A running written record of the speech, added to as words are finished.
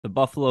The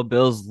Buffalo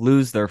Bills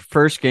lose their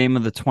first game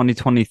of the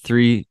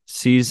 2023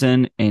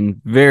 season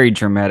in very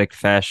dramatic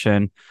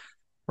fashion.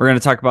 We're going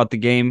to talk about the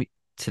game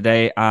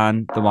today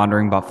on The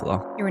Wandering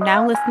Buffalo. You are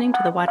now listening to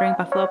the Wandering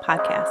Buffalo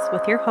podcast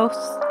with your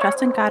hosts,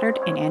 Justin Goddard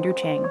and Andrew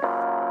Chang.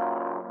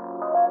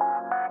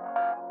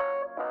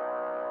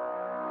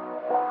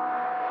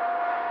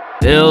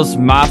 Bills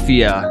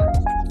Mafia.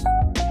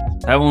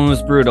 That one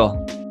was brutal.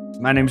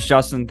 My name's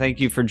Justin. Thank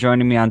you for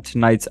joining me on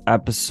tonight's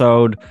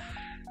episode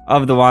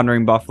of the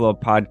Wandering Buffalo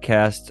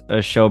podcast,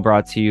 a show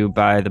brought to you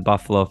by the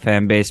Buffalo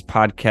Fanbase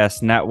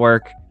Podcast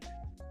Network.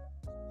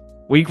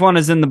 Week 1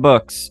 is in the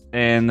books,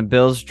 and the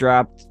Bills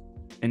dropped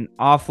an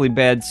awfully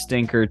bad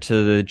stinker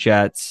to the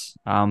Jets,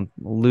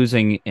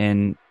 losing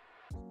in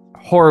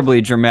horribly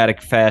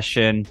dramatic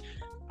fashion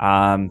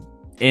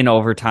in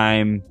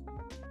overtime,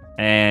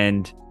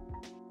 and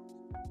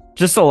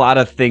just a lot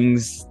of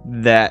things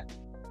that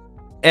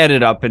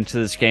added up into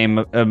this game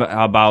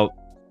about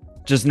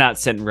just not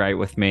sitting right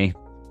with me.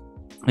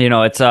 You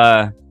know, it's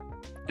a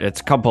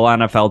couple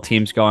NFL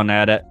teams going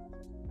at it.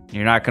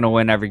 You're not going to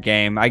win every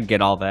game. I get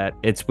all that.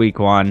 It's week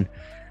 1,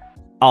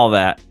 all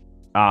that.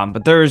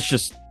 But there's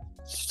just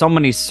so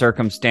many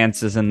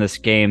circumstances in this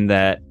game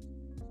that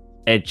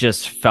it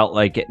just felt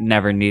like it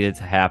never needed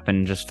to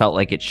happen. Just felt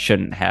like it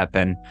shouldn't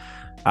happen.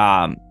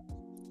 And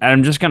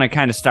I'm just going to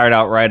kind of start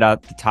out right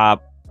at the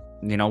top.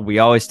 You know, we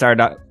always start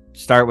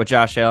with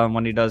Josh Allen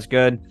when he does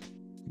good.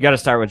 You got to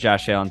start with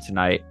Josh Allen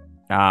tonight.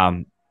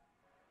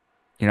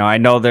 You know, I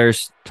know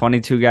there's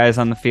 22 guys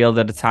on the field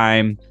at a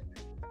time.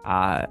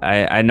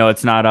 I know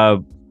it's not a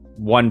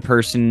one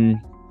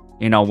person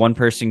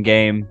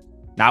game.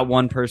 Not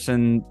one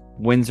person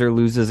wins or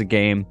loses a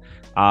game.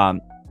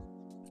 I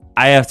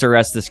have to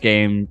rest this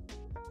game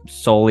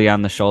solely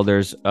on the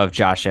shoulders of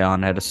Josh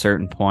Allen at a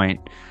certain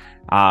point.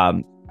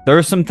 There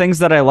were some things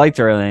that I liked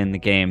early in the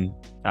game.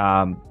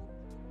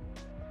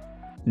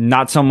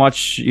 Not so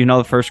much,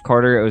 the first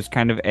quarter. It was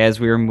kind of as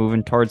we were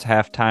moving towards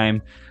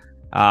halftime.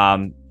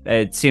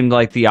 It seemed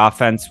like the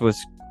offense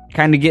was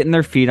kind of getting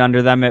their feet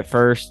under them at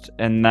first.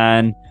 And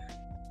then,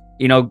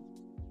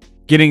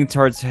 getting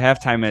towards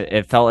halftime,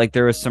 it felt like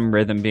there was some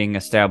rhythm being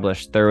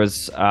established.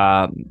 There's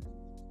a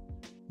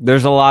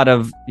lot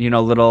of,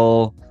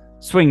 little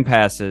swing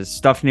passes,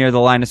 stuff near the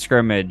line of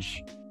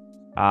scrimmage.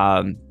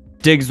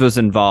 Diggs was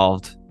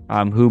involved,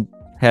 who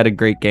had a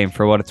great game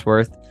for what it's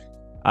worth.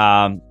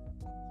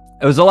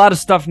 It was a lot of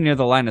stuff near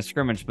the line of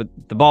scrimmage, but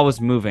the ball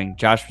was moving.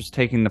 Josh was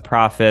taking the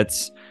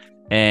profits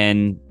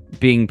and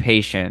being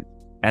patient.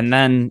 And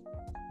then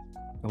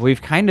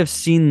we've kind of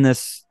seen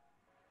this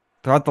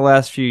throughout the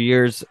last few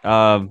years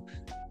of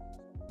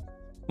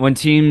when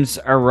teams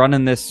are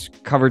running this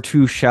cover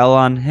 2 shell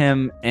on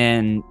him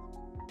and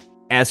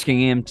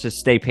asking him to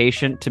stay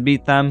patient to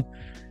beat them.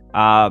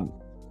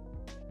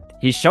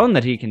 He's shown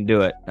that he can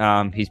do it.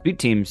 He's beat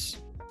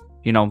teams,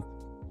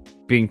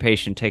 being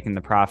patient, taking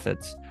the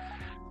profits.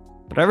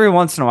 But every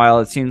once in a while,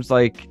 it seems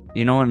like,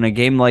 in a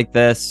game like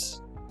this,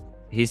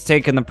 he's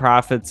taking the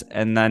profits,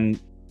 and then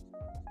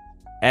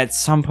at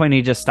some point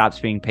he just stops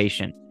being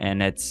patient,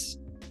 and it's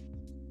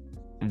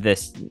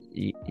this,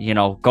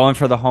 going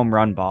for the home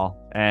run ball.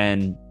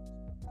 And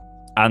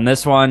on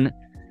this one,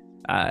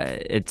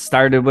 it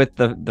started with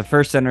the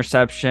first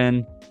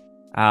interception,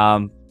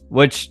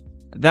 which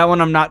that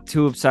one I'm not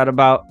too upset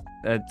about.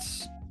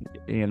 It's,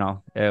 it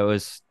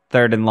was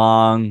 3rd and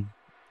long.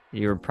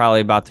 You were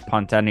probably about to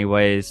punt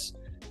anyways.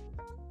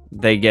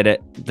 They get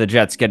it. The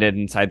Jets get it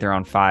inside their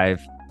own 5.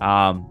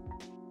 But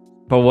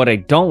what I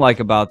don't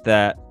like about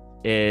that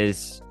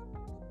is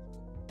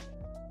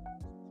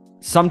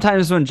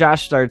sometimes when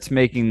Josh starts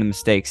making the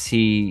mistakes,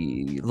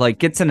 he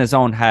gets in his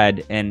own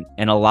head and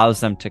allows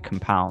them to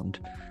compound.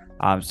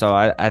 So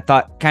I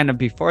thought kind of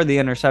before the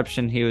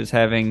interception, he was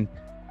having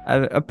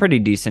a pretty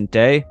decent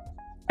day.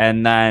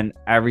 And then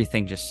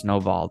everything just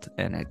snowballed,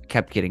 and it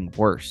kept getting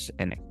worse,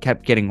 and it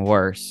kept getting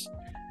worse.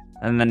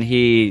 And then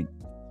he,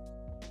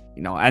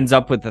 ends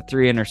up with the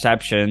 3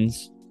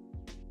 interceptions.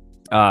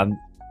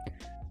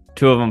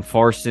 2 of them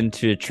forced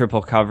into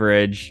triple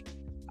coverage.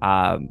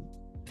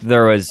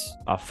 There was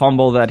a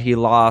fumble that he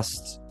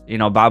lost,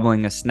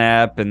 bobbling a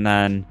snap, and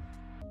then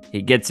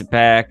he gets it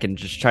back and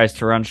just tries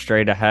to run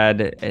straight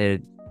ahead.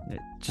 It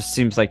just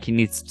seems like he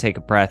needs to take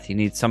a breath. He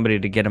needs somebody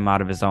to get him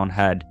out of his own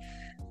head.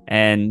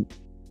 And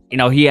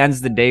he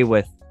ends the day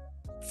with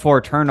 4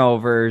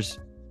 turnovers.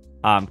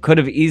 Could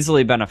have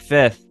easily been a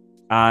 5th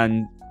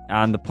on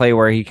the play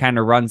where he kind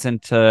of runs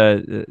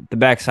into the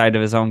backside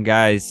of his own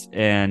guys,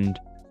 and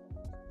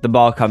the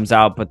ball comes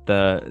out, but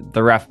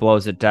the ref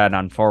blows it dead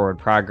on forward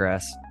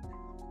progress.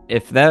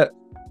 If that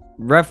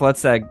ref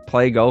lets that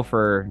play go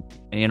for,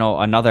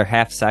 another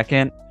half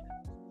second,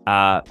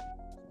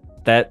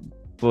 that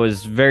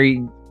was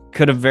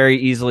could have very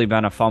easily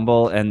been a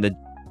fumble, and the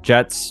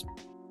Jets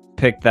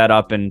picked that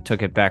up and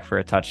took it back for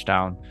a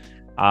touchdown.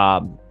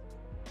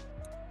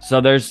 So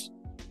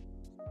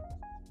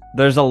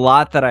there's a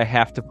lot that I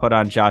have to put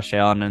on Josh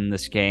Allen in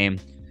this game,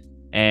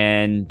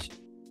 and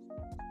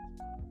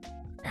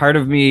part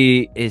of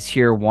me is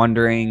here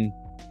wondering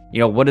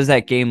what does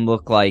that game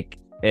look like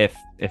if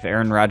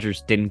Aaron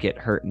Rodgers didn't get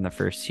hurt in the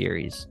first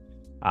series?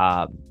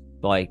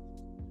 Like,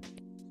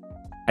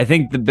 I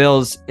think the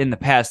Bills in the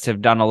past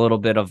have done a little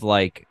bit of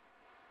like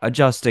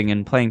adjusting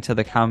and playing to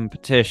the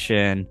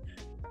competition.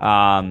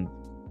 And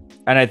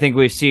I think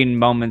we've seen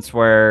moments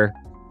where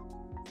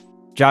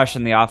Josh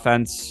and the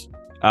offense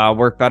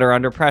work better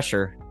under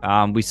pressure.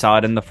 We saw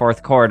it in the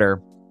fourth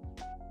quarter.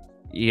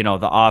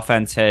 The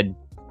offense had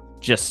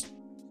just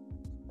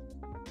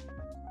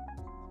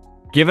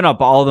given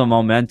up all the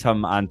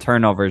momentum on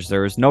turnovers.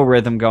 There was no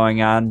rhythm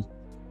going on.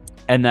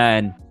 And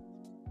then,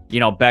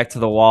 back to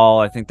the wall.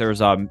 I think there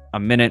was a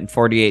minute and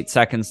 48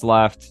 seconds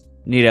left.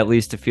 Need at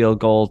least a field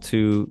goal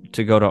to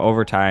go to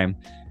overtime.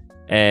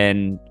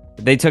 And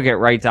they took it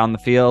right down the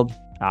field.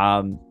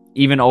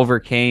 Even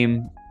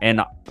overcame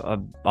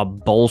a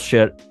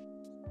bullshit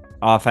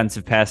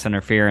offensive pass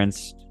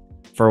interference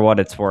for what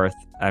it's worth.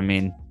 I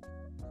mean,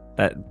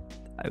 that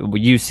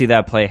you see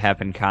that play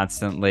happen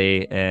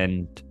constantly,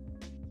 and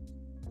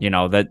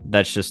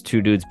that's just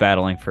two dudes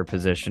battling for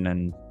position,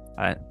 and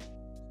I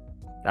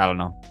don't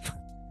know.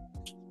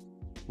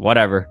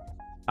 Whatever.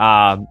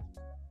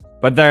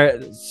 But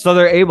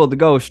they're able to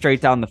go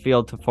straight down the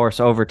field to force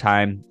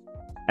overtime.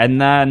 And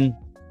then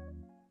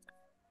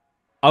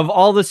of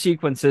all the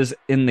sequences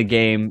in the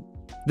game,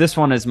 this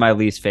one is my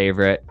least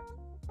favorite.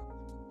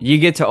 You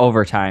get to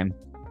overtime.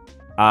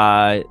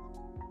 Tyler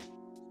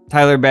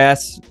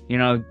Bass,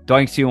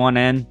 doinks you one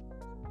in.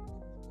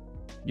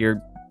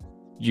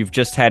 You've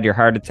just had your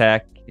heart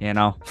attack,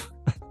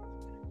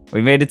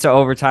 We made it to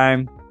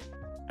overtime.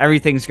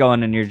 Everything's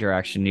going in your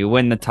direction. You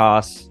win the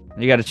toss.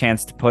 You got a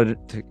chance to put it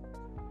to...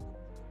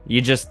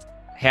 You just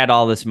had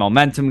all this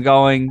momentum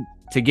going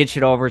to get you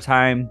to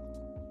overtime.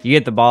 You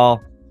get the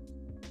ball,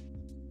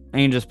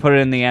 and you just put it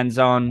in the end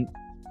zone,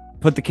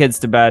 put the kids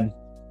to bed.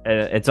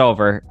 It's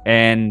over.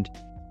 And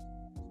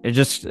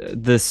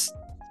this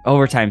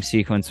overtime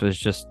sequence was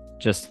just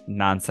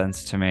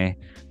nonsense to me.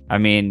 I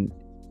mean,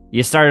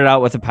 you started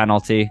out with a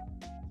penalty.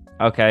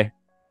 Okay.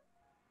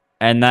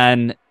 And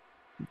then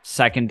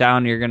second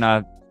down, you're going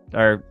to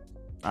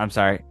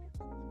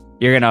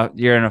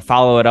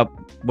follow it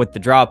up with the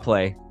draw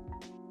play.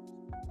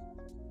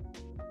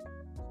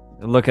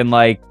 Looking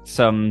like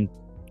some,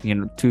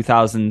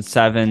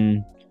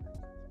 2007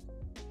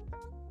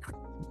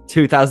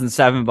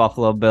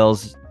 Buffalo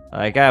Bills.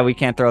 Like, we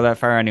can't throw that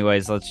far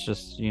anyways. Let's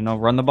just,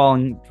 run the ball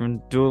and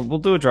we'll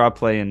do a draw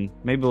play and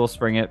maybe we'll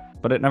spring it,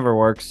 but it never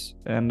works.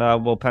 And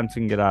we'll punt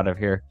and get out of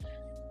here.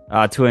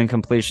 2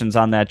 incompletions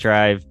on that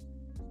drive.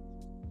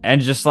 And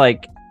just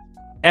like,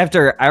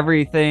 after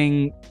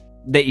everything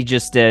that you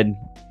just did,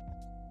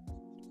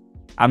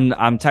 I'm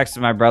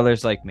texting my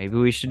brothers like, maybe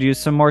we should use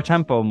some more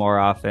tempo more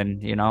often.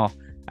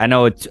 I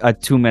know it's a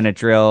 2-minute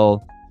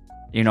drill,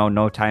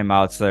 no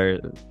timeouts there.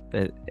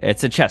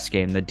 It's a chess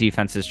game. The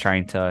defense is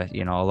trying to,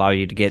 allow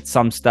you to get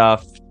some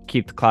stuff,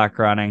 keep the clock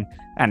running.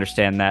 I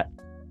understand that.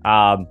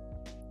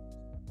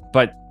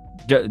 But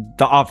the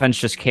offense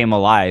just came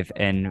alive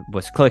and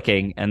was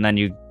clicking. And then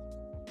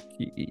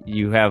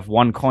you have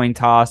one coin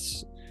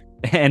toss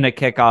and a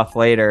kickoff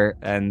later,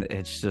 and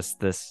it's just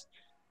this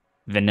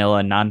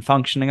vanilla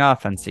non-functioning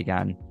offense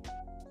again.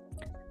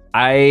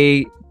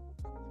 I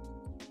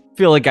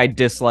feel like I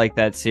dislike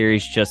that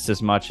series just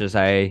as much as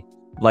I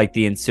like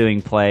the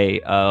ensuing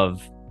play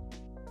of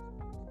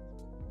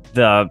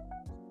the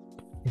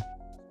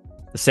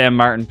Sam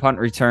Martin punt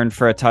return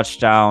for a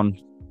touchdown,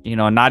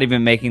 not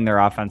even making their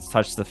offense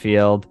touch the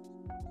field.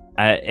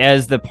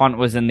 As the punt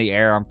was in the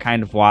air, I'm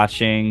kind of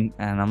watching,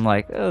 and I'm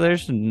like, oh,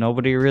 there's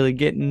nobody really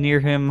getting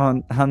near him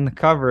on the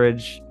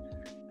coverage.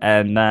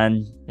 And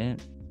then it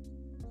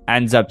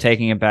ends up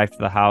taking it back to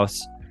the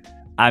house.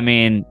 I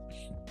mean,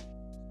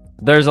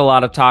 there's a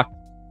lot of talk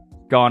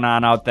going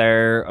on out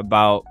there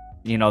about,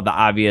 the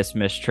obvious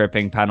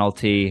mistripping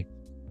penalty.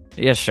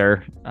 Yeah,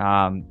 sure.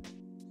 I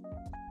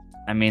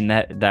mean,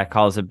 that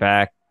calls it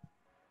back.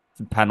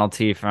 The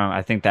penalty from,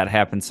 I think that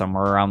happened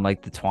somewhere around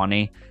like the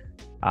 20.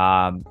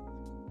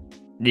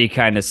 You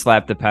kind of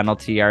slap the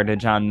penalty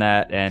yardage on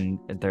that, and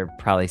they're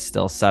probably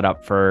still set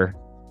up for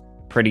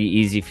pretty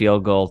easy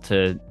field goal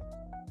to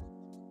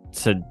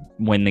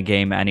win the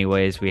game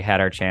anyways. We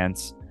had our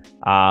chance.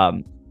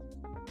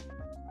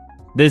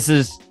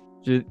 There's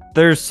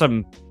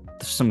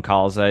some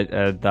calls.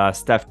 The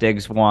Steph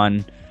Diggs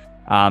one,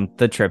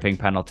 the tripping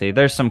penalty.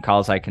 There's some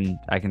calls I can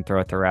throw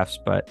at the refs,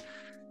 but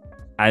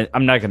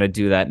I'm not going to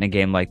do that in a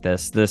game like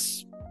this.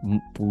 This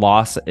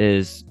loss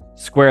is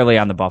squarely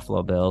on the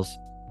Buffalo Bills.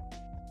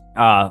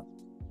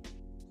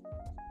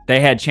 They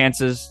had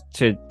chances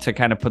to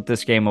kind of put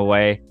this game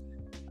away.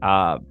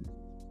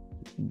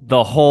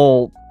 The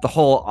whole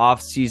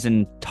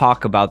off-season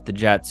talk about the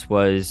Jets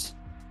was,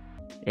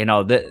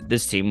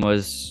 this team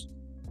was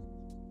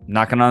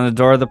knocking on the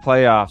door of the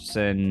playoffs,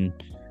 and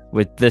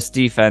with this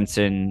defense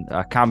and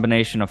a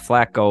combination of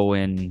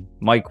Flacco and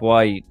Mike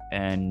White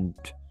and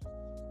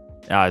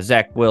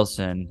Zach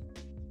Wilson,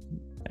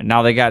 and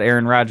now they got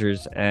Aaron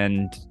Rodgers,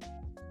 and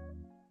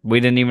we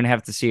didn't even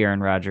have to see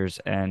Aaron Rodgers,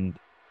 and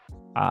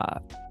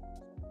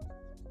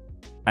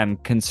I'm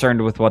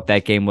concerned with what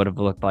that game would have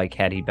looked like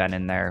had he been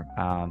in there.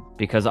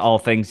 Because all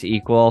things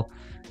equal,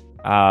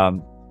 I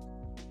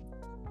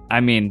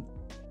mean,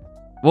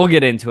 we'll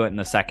get into it in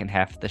the second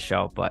half of the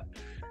show, but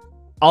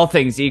all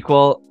things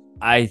equal,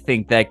 I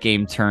think that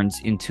game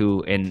turns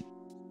into an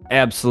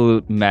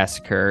absolute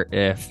massacre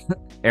if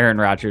Aaron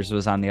Rodgers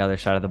was on the other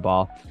side of the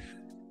ball.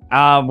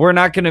 We're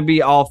not going to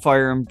be all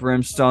fire and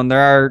brimstone. There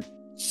are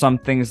some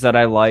things that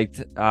I liked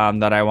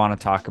that I want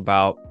to talk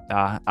about.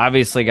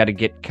 Obviously, got to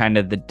get kind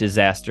of the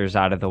disasters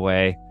out of the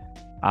way.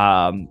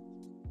 I'm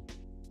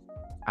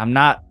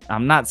not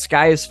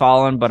sky is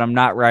falling, but I'm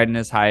not riding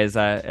as high as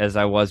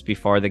I was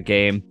before the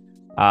game.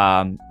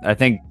 I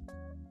think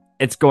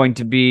it's going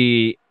to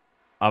be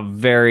a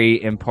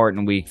very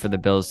important week for the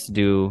Bills to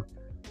do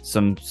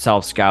some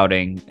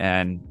self-scouting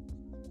and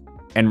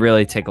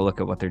really take a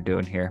look at what they're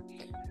doing here.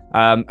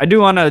 I do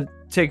want to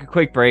take a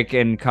quick break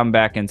and come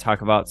back and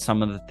talk about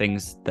some of the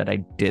things that I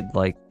did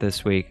like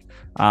this week.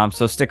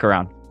 So stick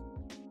around.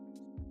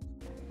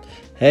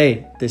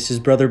 Hey, this is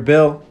Brother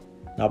Bill.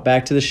 Now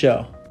back to the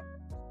show.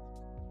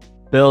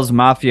 Bills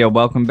Mafia,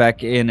 welcome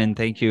back in, and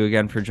thank you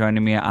again for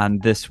joining me on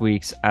this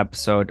week's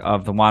episode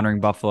of the Wandering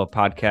Buffalo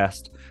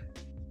podcast.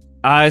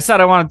 I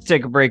said I wanted to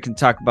take a break and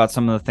talk about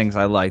some of the things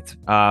I liked,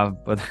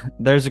 but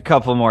there's a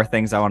couple more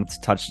things I wanted to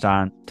touch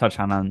on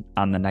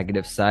the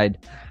negative side.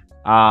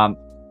 On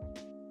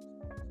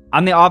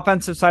the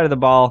offensive side of the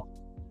ball,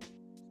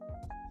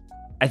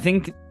 I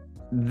think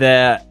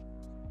that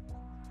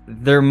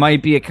there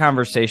might be a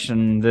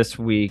conversation this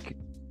week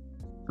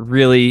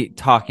really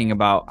talking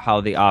about how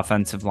the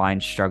offensive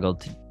line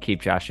struggled to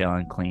keep Josh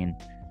Allen clean.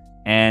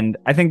 And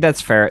I think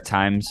that's fair at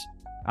times.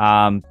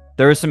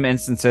 There were some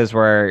instances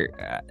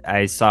where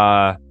I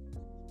saw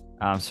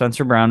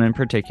Spencer Brown in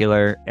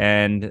particular,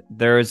 and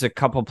there was a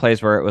couple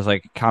plays where it was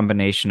like a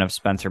combination of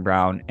Spencer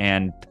Brown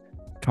and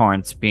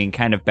Torrance being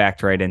kind of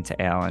backed right into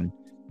Allen.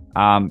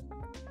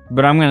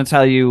 But I'm going to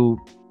tell you,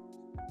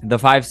 the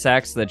 5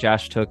 sacks that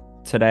Josh took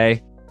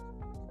today,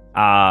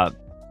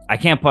 I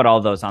can't put all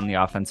those on the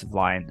offensive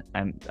line.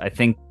 I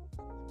think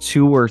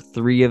 2 or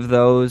 3 of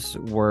those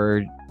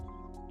were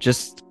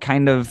just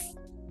kind of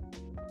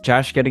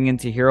Josh getting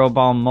into hero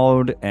ball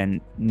mode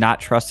and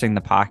not trusting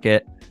the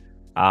pocket.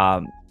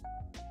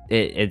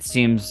 It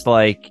seems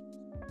like,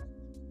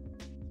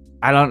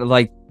 I don't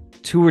like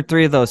 2 or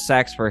 3 of those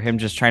sacks were him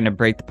just trying to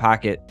break the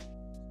pocket,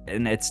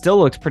 and it still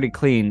looks pretty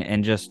clean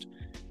and just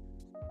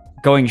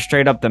going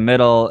straight up the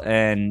middle,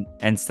 and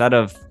instead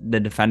of the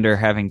defender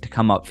having to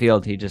come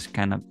upfield, he just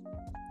kind of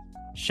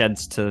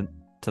sheds to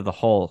the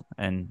hole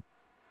and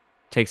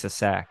takes a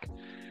sack.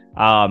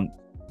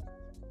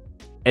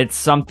 It's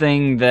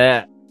something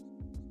that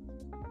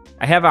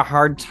I have a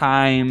hard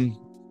time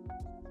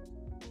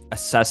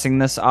assessing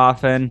this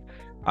often,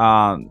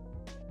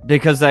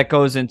 because that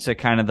goes into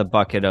kind of the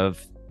bucket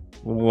of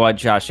what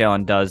Josh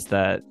Allen does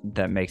that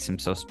makes him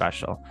so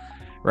special,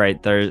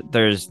 right?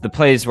 There's the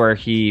plays where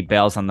he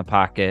bails on the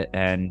pocket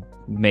and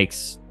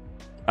makes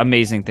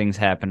amazing things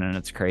happen, and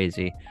it's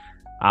crazy.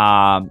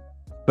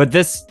 But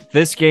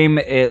this game,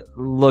 it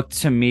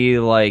looked to me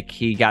like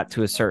he got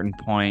to a certain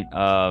point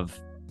of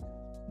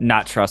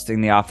not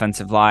trusting the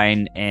offensive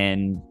line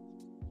and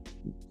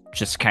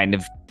just kind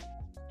of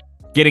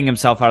getting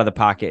himself out of the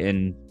pocket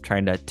and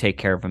trying to take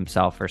care of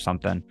himself or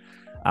something.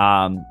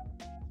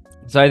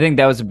 So I think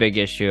that was a big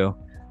issue.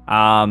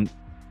 Ken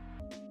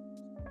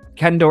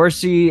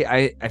Dorsey,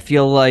 I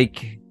feel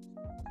like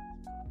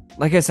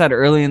I said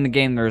early in the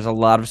game, there was a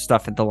lot of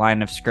stuff at the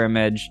line of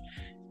scrimmage,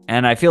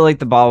 and I feel like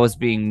the ball was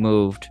being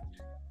moved.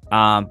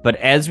 But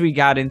as we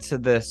got into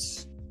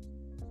this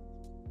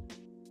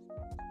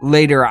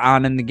later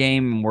on in the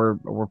game,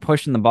 we're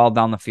pushing the ball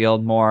down the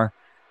field more.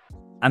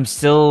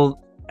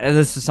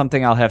 This is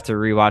something I'll have to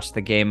rewatch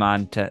the game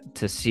on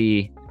to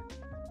see,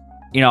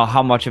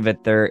 how much of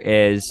it there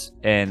is,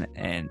 and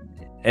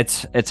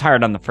it's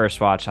hard on the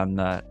first watch on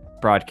the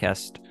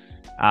broadcast.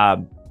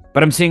 But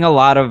I'm seeing a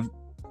lot of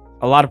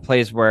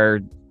plays where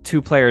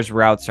 2 players'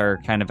 routes are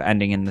kind of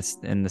ending in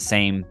the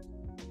same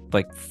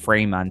like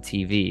frame on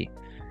TV.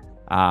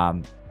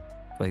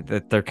 Like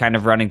that they're kind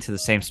of running to the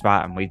same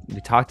spot, and we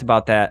talked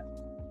about that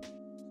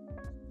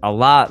a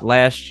lot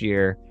last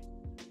year,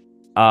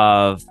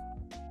 of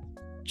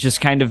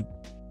just kind of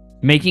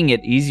making it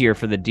easier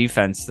for the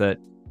defense, that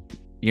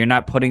you're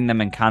not putting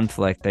them in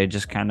conflict. They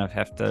just kind of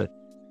have to,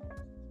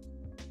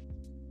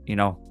 you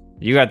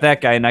got that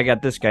guy and I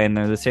got this guy and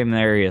they're the same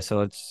area, so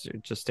let's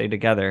just stay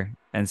together,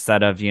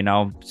 instead of,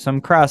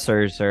 some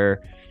crossers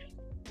or,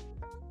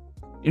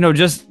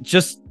 just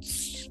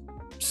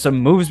some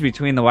moves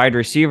between the wide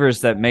receivers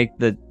that make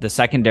the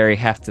secondary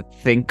have to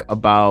think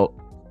about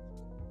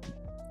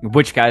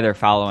which guy they're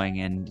following,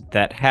 and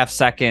that half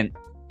second,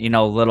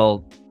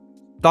 little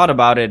thought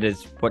about it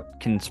is what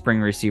can spring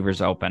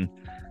receivers open.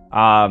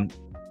 I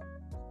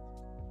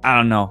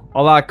don't know,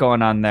 a lot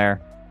going on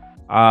there.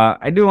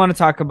 I do want to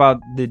talk about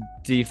the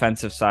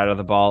defensive side of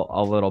the ball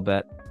a little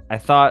bit. I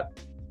thought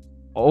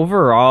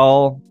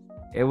overall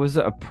it was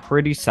a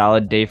pretty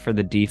solid day for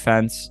the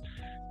defense.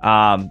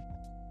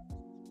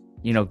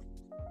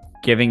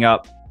 giving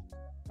up,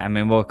 I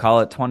mean, we'll call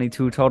it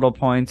 22 total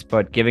points,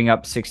 but giving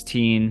up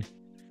 16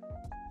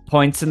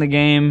 points in the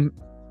game.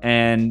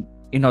 And,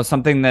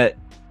 something that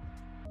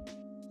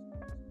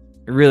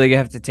really you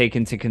have to take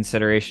into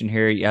consideration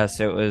here. Yes,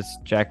 it was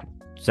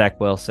Zach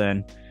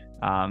Wilson.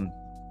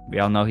 We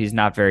all know he's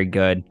not very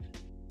good.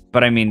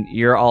 But, I mean,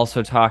 you're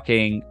also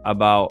talking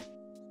about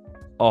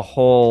a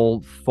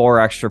whole 4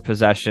 extra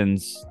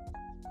possessions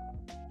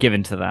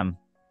given to them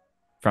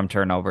from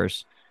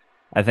turnovers.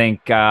 I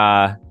think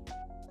the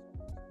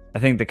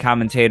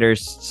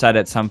commentators said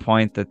at some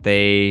point that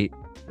they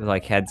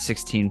had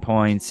 16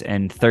 points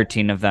and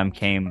 13 of them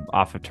came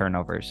off of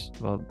turnovers.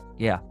 Well,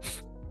 yeah.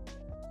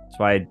 That's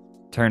why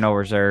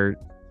turnovers are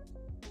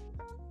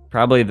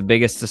probably the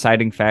biggest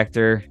deciding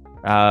factor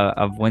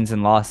of wins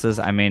and losses.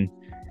 I mean,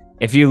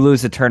 if you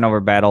lose a turnover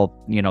battle,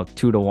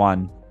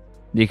 2-1,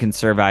 you can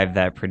survive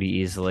that pretty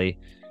easily.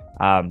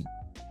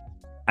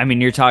 I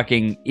mean, you're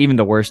talking even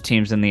the worst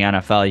teams in the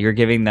NFL. You're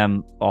giving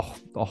them a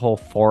whole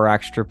 4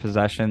 extra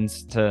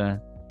possessions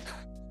to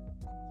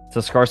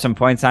score some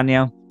points on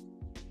you.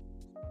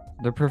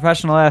 They're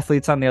professional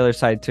athletes on the other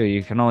side too.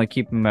 You can only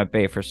keep them at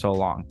bay for so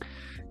long,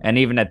 and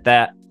even at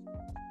that,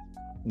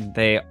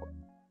 the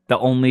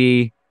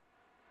only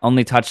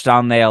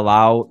touchdown they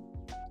allow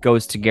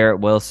goes to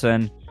Garrett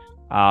Wilson.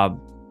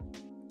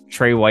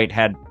 Trey White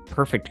had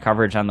perfect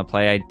coverage on the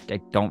play. I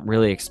don't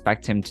really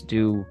expect him to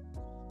do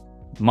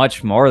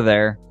much more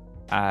there.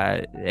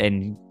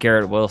 And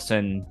Garrett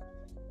Wilson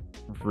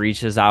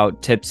reaches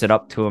out, tips it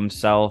up to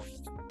himself,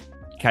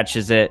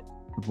 catches it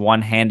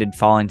one-handed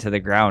falling to the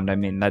ground. I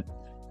mean,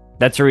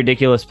 that's a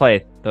ridiculous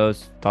play.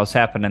 Those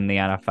happen in the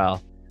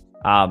NFL.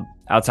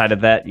 Outside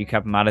of that, you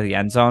kept him out of the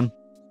end zone.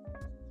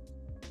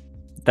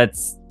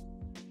 That's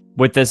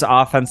with this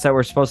offense that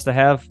we're supposed to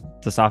have,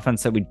 this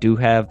offense that we do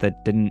have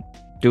that didn't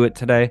do it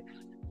today.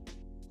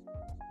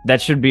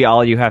 That should be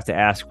all you have to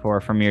ask for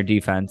from your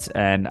defense,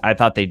 and I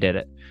thought they did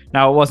it.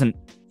 Now, it wasn't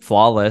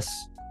flawless.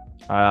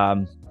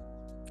 I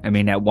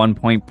mean, at one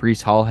point,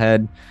 Breece Hall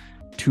had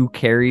 2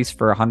 carries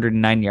for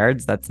 109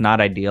 yards. That's not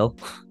ideal.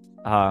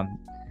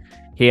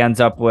 He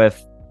ends up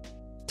with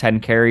 10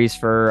 carries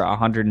for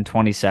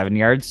 127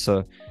 yards,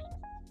 so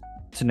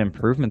it's an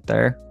improvement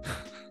there.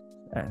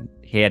 And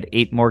he had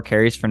 8 more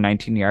carries for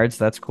 19 yards.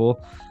 That's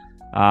cool.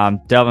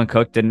 Dalvin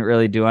Cook didn't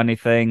really do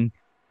anything.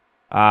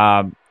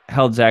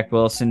 Held Zach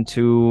Wilson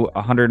to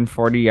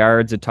 140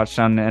 yards, a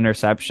touchdown, an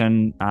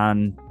interception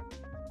on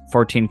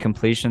 14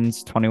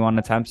 completions, 21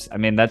 attempts. I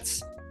mean,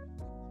 that's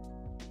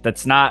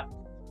not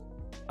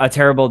a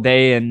terrible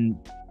day in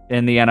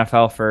the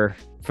NFL for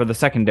the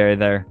secondary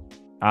there.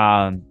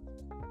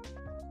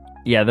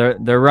 Yeah,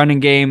 their running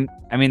game.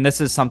 I mean,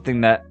 this is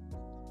something that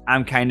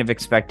I'm kind of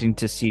expecting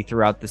to see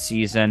throughout the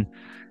season,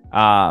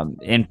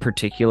 in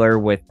particular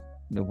with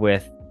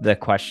the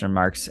question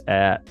marks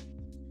at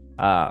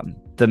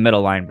the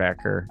middle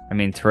linebacker. I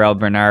mean, Terrell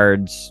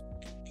Bernard's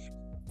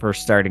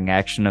first starting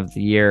action of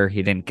the year.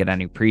 He didn't get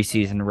any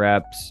preseason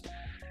reps.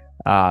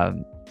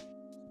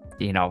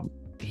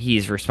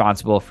 He's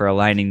responsible for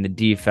aligning the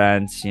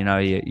defense.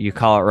 You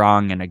call it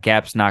wrong and a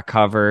gap's not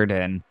covered,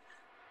 and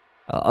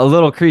a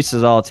little crease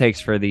is all it takes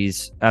for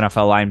these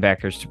NFL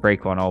linebackers to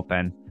break one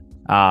open.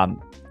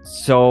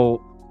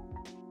 So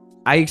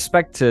I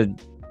expect to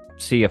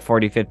see a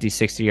 40, 50,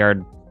 60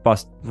 yard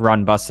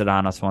run busted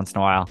on us once in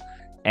a while.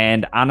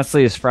 And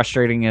honestly, as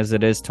frustrating as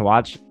it is to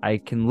watch, I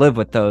can live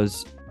with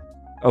those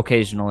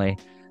occasionally.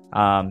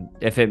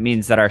 If it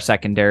means that our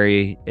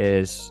secondary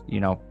is,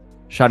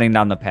 shutting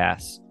down the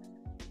pass.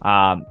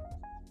 Our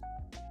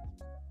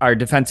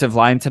defensive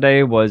line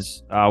today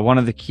was one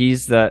of the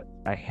keys that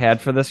I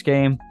had for this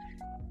game.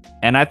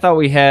 And I thought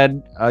we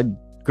had a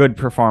good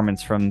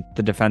performance from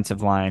the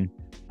defensive line.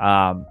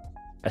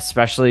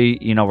 Especially,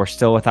 we're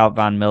still without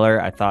Von Miller.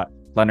 I thought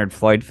Leonard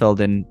Floyd filled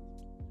in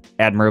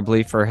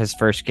admirably for his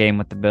first game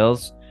with the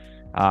Bills.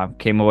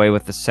 Came away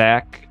with the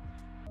sack.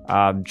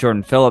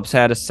 Jordan Phillips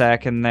had a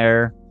sack in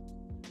there.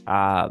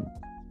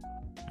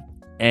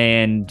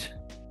 And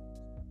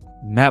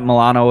Matt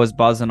Milano was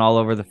buzzing all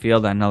over the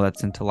field. I know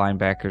that's into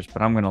linebackers,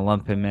 but I'm going to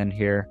lump him in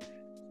here.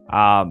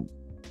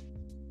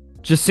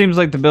 Just seems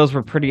like the Bills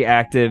were pretty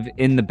active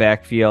in the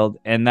backfield,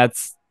 and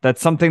that's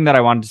something that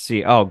I wanted to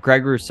see. Oh,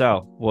 Greg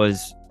Rousseau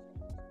was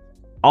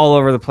all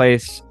over the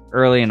place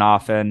early and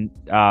often.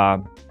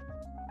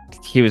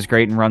 He was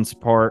great in run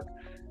support.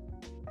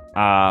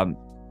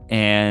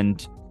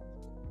 And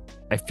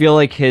I feel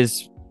like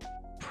his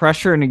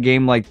pressure in a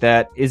game like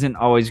that isn't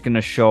always going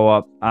to show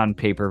up on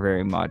paper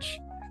very much.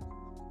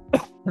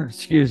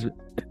 Excuse me.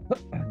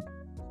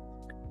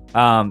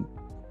 But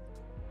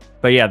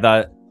yeah,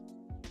 I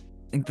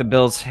think the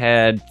Bills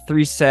had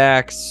 3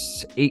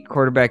 sacks, 8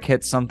 quarterback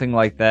hits, something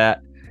like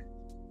that.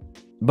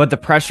 But the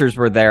pressures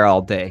were there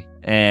all day,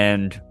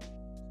 and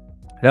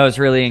that was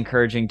really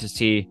encouraging to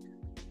see.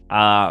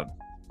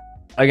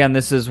 Again,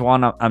 this is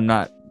one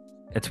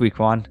it's week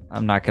 1.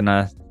 I'm not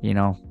gonna,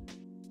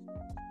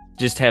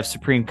 just have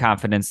supreme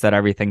confidence that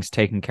everything's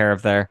taken care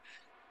of there.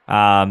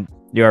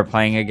 You are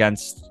playing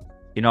against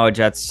a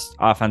Jets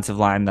offensive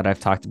line that I've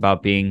talked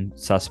about being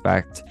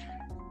suspect.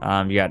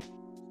 You got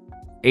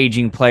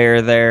aging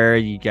player there.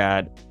 You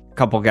got a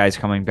couple guys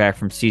coming back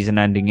from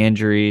season-ending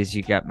injuries.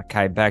 You got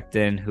Mekhi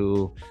Becton,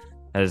 who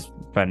has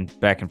been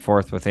back and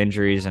forth with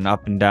injuries and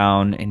up and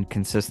down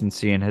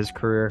inconsistency in his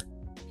career.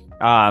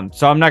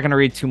 So I'm not going to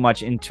read too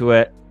much into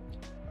it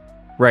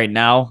right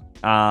now.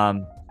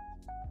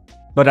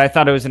 But I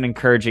thought it was an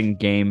encouraging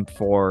game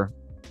for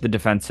the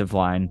defensive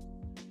line.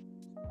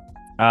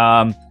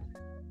 But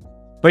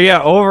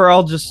yeah,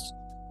 overall, just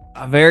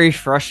a very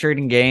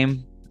frustrating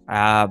game.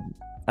 I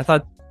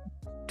thought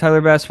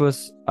Taylor Bass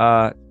was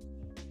a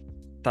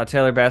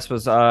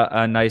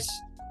nice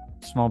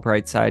small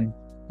bright side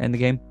in the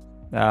game.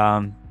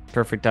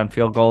 Perfect on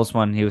field goals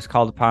when he was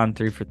called upon,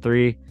 3 for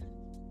 3.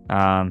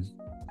 I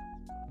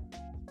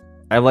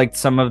liked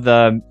some of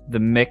the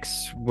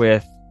mix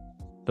with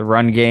the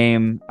run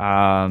game.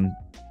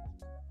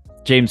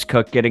 James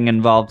Cook getting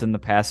involved in the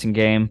passing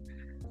game.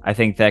 I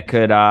think that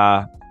could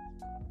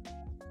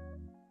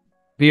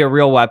be a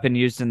real weapon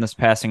used in this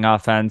passing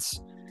offense.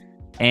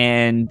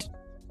 And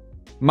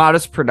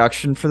modest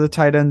production for the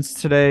tight ends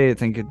today. I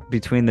think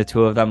between the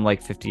two of them,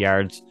 like 50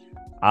 yards.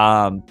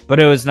 But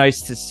it was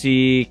nice to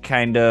see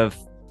kind of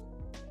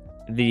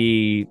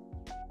be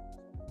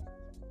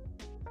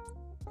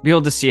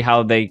able to see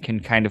how they can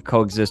kind of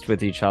coexist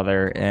with each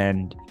other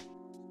and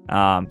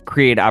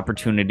create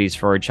opportunities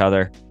for each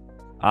other.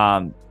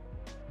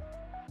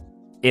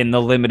 In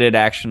the limited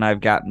action I've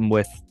gotten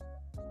with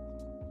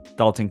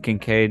Dalton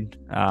Kincaid,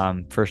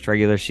 first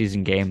regular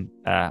season game,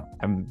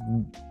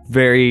 I'm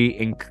very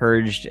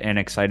encouraged and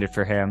excited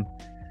for him.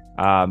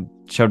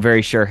 Showed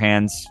very sure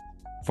hands,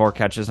 4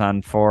 catches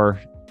on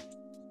 4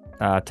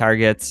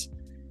 targets.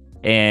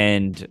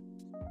 And,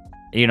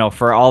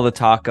 for all the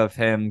talk of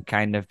him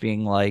kind of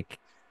being like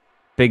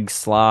big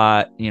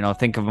slot,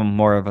 think of him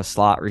more of a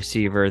slot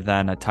receiver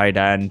than a tight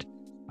end.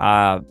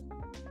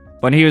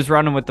 When he was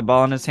running with the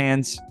ball in his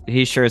hands,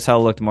 he sure as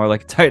hell looked more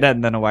like a tight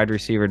end than a wide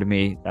receiver to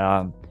me.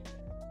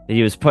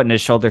 He was putting his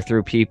shoulder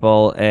through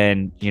people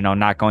and,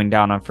 not going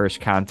down on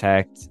first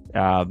contact,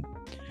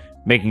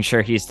 making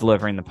sure he's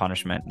delivering the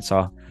punishment.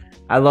 So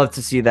I love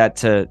to see that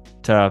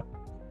to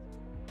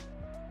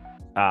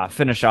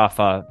finish off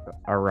a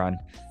run.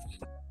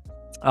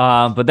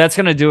 But that's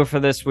going to do it for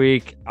this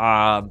week.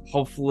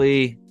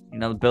 Hopefully,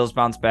 the Bills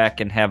bounce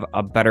back and have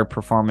a better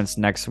performance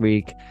next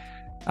week.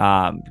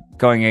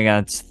 Going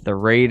against the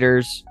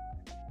Raiders.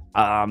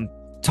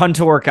 Ton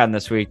to work on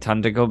this week,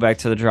 ton to go back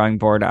to the drawing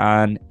board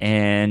on,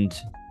 and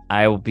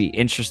I will be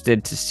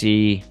interested to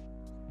see,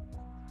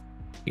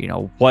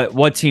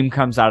 what team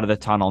comes out of the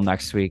tunnel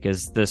next week.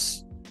 Is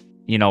this,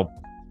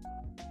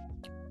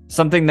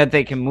 something that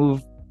they can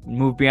move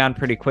beyond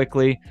pretty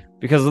quickly?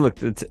 Because look,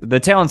 the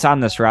talent's on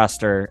this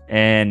roster,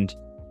 and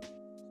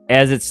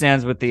as it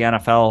stands with the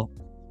NFL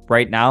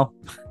right now,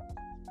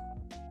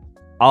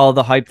 all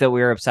the hype that we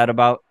were upset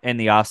about in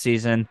the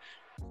offseason,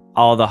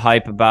 all the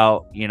hype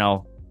about,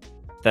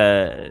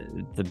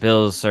 the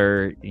Bills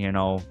are,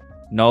 no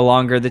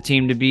longer the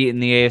team to beat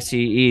in the AFC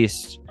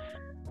East.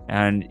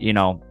 And,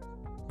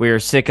 we are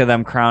sick of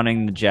them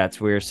crowning the Jets.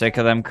 We are sick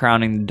of them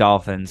crowning the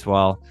Dolphins.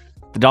 Well,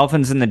 the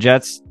Dolphins and the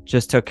Jets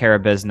just took care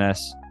of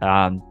business.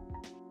 The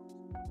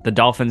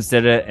Dolphins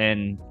did it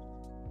in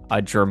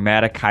a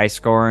dramatic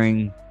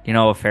high-scoring,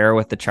 affair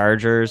with the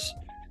Chargers.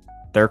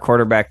 Their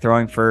quarterback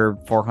throwing for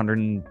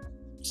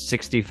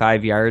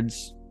 465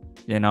 yards,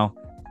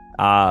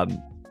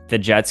 the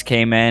Jets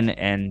came in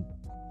and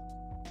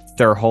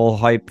their whole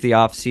hype the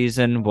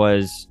offseason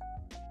was,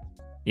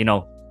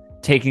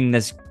 taking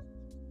this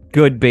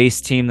good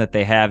base team that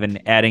they have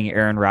and adding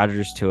Aaron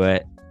Rodgers to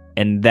it.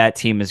 And that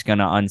team is going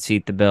to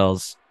unseat the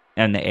Bills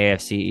and the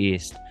AFC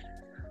East.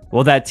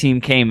 Well, that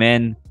team came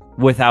in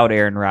without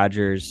Aaron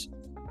Rodgers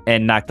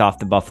and knocked off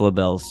the Buffalo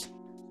Bills.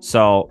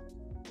 So,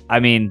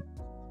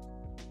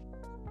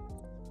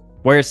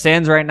 where it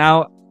stands right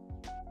now,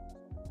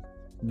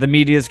 the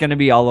media is going to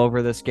be all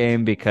over this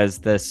game because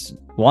this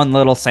one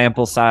little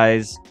sample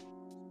size,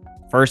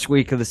 first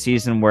week of the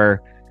season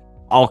where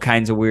all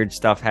kinds of weird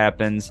stuff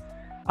happens,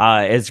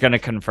 is going to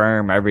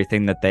confirm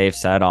everything that they've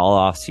said all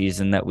off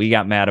season that we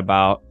got mad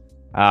about.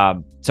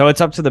 So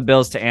it's up to the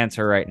Bills to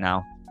answer right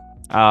now.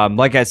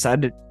 Like I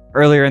said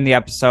earlier in the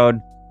episode,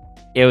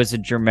 it was a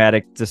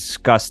dramatic,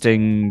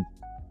 disgusting,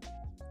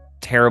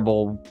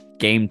 terrible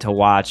game to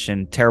watch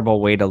and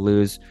terrible way to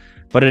lose.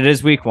 But it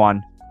is week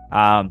 1.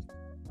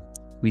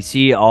 We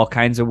see all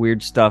kinds of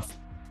weird stuff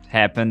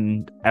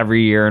happen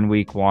every year in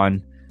week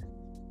 1.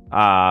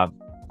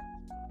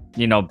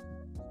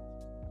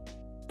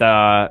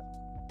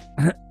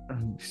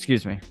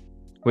 Excuse me.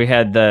 We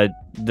had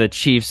the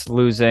Chiefs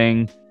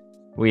losing.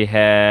 We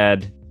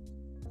had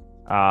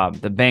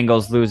the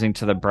Bengals losing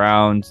to the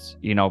Browns,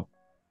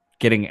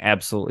 getting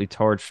absolutely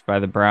torched by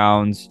the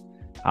Browns.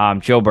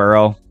 Joe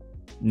Burrow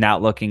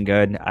not looking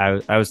good.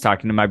 I was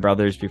talking to my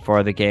brothers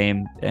before the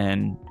game,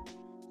 and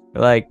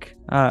like,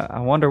 I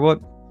wonder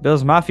what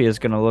Bills Mafia is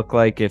going to look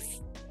like if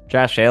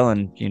Josh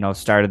Allen,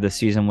 started the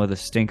season with a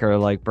stinker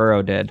like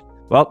Burrow did.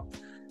 Well,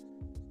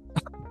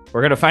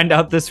 we're going to find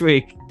out this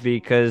week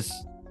because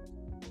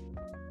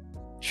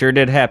sure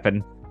did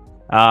happen.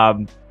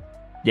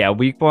 Yeah,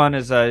 week 1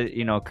 is a,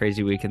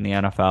 crazy week in the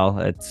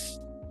NFL. It's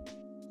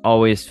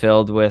always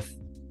filled with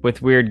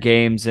weird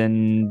games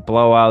and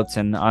blowouts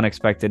and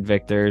unexpected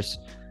victors.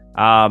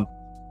 But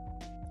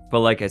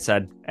like I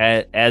said,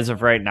 as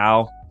of right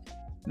now,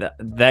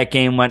 that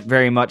game went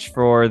very much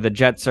for the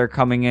Jets are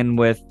coming in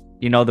with,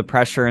 the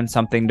pressure and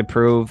something to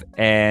prove.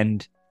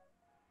 And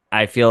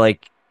I feel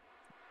like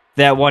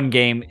that one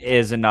game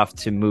is enough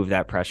to move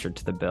that pressure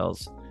to the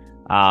Bills.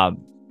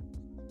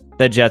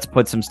 The Jets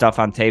put some stuff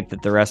on tape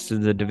that the rest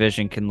of the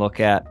division can look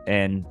at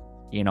and,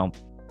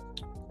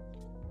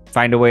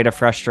 find a way to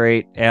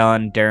frustrate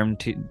Allen, dare him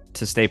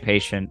to stay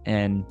patient.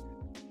 And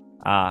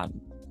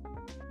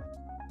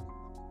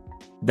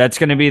that's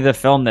going to be the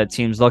film that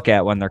teams look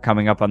at when they're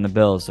coming up on the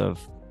Bills of,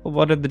 well,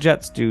 what did the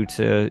Jets do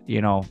to,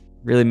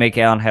 really make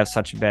Allen have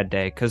such a bad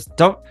day? Because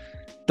don't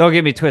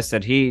get me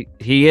twisted. He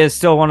is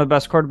still one of the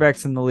best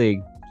quarterbacks in the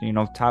league,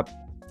 top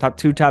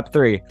 2, top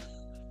 3.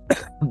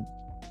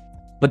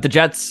 But the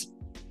Jets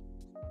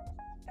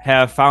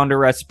have found a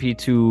recipe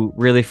to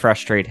really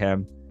frustrate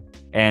him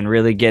and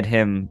really get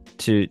him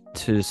to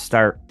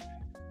start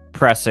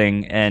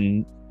pressing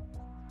and,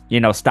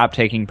 stop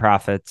taking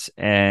profits.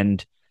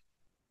 And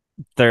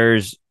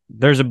there's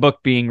a book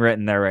being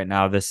written there right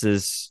now. This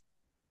is,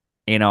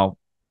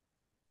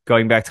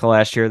 going back to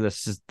last year,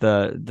 this is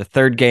the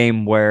third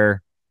game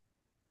where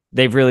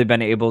they've really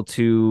been able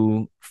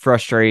to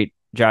frustrate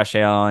Josh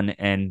Allen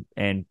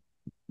and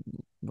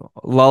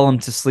lull him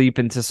to sleep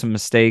into some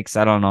mistakes.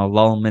 I don't know,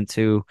 lull him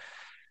into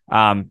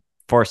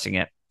forcing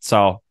it.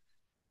 So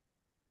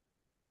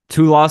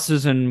 2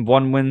 losses and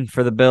 1 win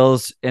for the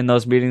Bills in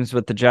those meetings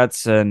with the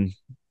Jets, and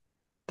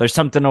there's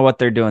something to what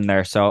they're doing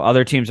there. So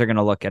other teams are going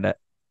to look at it.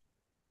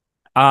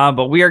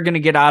 But we are going to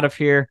get out of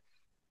here.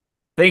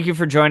 Thank you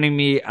for joining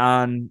me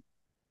on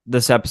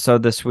this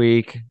episode this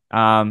week.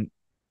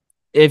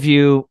 If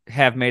you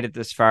have made it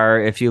this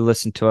far, if you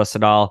listen to us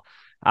at all,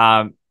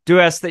 do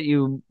ask that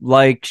you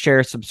like,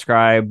 share,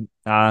 subscribe.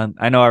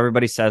 I know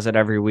everybody says it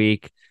every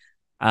week,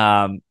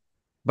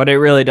 but it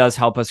really does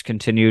help us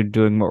continue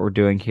doing what we're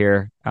doing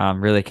here.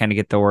 Really kind of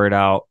get the word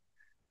out,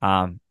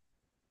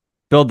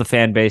 build the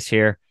fan base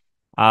here.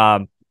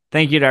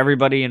 Thank you to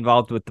everybody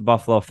involved with the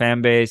Buffalo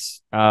fan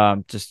base.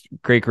 Just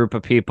great group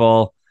of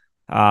people,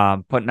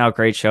 putting out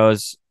great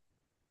shows.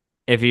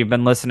 If you've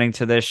been listening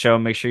to this show,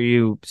 make sure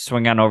you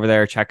swing on over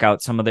there, check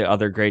out some of the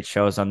other great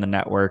shows on the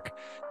network.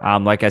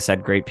 Like I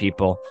said, great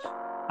people.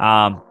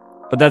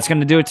 But that's going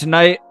to do it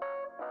tonight.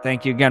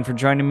 Thank you again for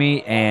joining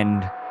me,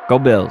 and go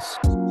Bills.